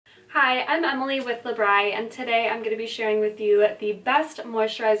Hi, I'm Emily with Labri, and today I'm going to be sharing with you the best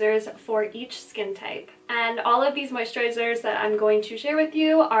moisturizers for each skin type. And all of these moisturizers that I'm going to share with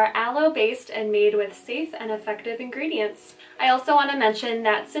you are aloe-based and made with safe and effective ingredients. I also want to mention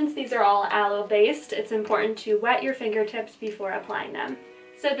that since these are all aloe-based, it's important to wet your fingertips before applying them.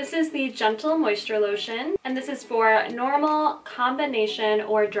 So this is the Gentle Moisture Lotion, and this is for normal, combination,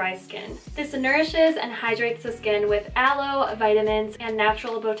 or dry skin. This nourishes and hydrates the skin with aloe, vitamins, and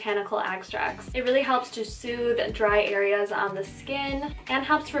natural botanical extracts. It really helps to soothe dry areas on the skin and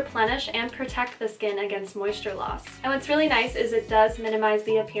helps replenish and protect the skin against moisture loss. And what's really nice is it does minimize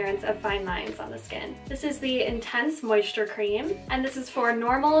the appearance of fine lines on the skin. This is the Intense Moisture Cream, and this is for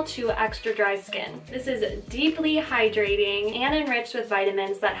normal to extra dry skin. This is deeply hydrating and enriched with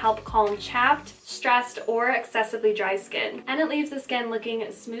vitamins that help calm chapped, stressed, or excessively dry skin, and it leaves the skin looking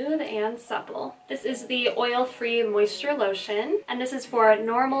smooth and supple. This is the Oil-Free Moisture Lotion, and this is for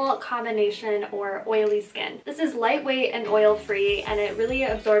normal, combination, or oily skin. This is lightweight and oil-free, and it really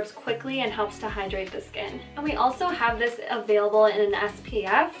absorbs quickly and helps to hydrate the skin. And we also have this available in an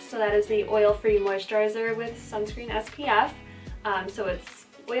SPF, so that is the Oil-Free Moisturizer with Sunscreen SPF. So it's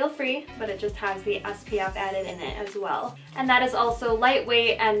oil-free, but it just has the SPF added in it as well. And that is also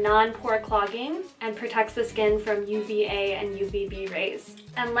lightweight and non-pore clogging and protects the skin from UVA and UVB rays.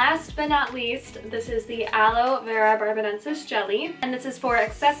 And last but not least, this is the Aloe Vera Barbadensis Jelly, and this is for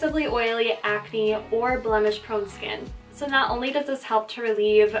excessively oily, acne, or blemish-prone skin. So not only does this help to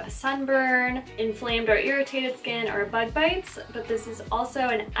relieve sunburn, inflamed or irritated skin, or bug bites, but this is also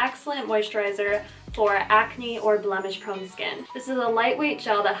an excellent moisturizer for acne or blemish-prone skin. This is a lightweight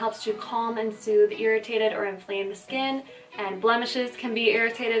gel that helps to calm and soothe irritated or inflamed skin, and blemishes can be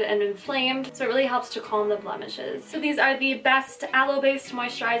irritated and inflamed, so it really helps to calm the blemishes. So these are the best aloe-based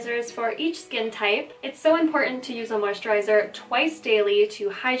moisturizers for each skin type. It's so important to use a moisturizer twice daily to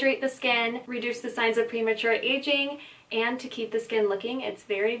hydrate the skin, reduce the signs of premature aging, and to keep the skin looking its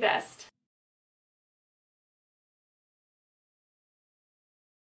very best.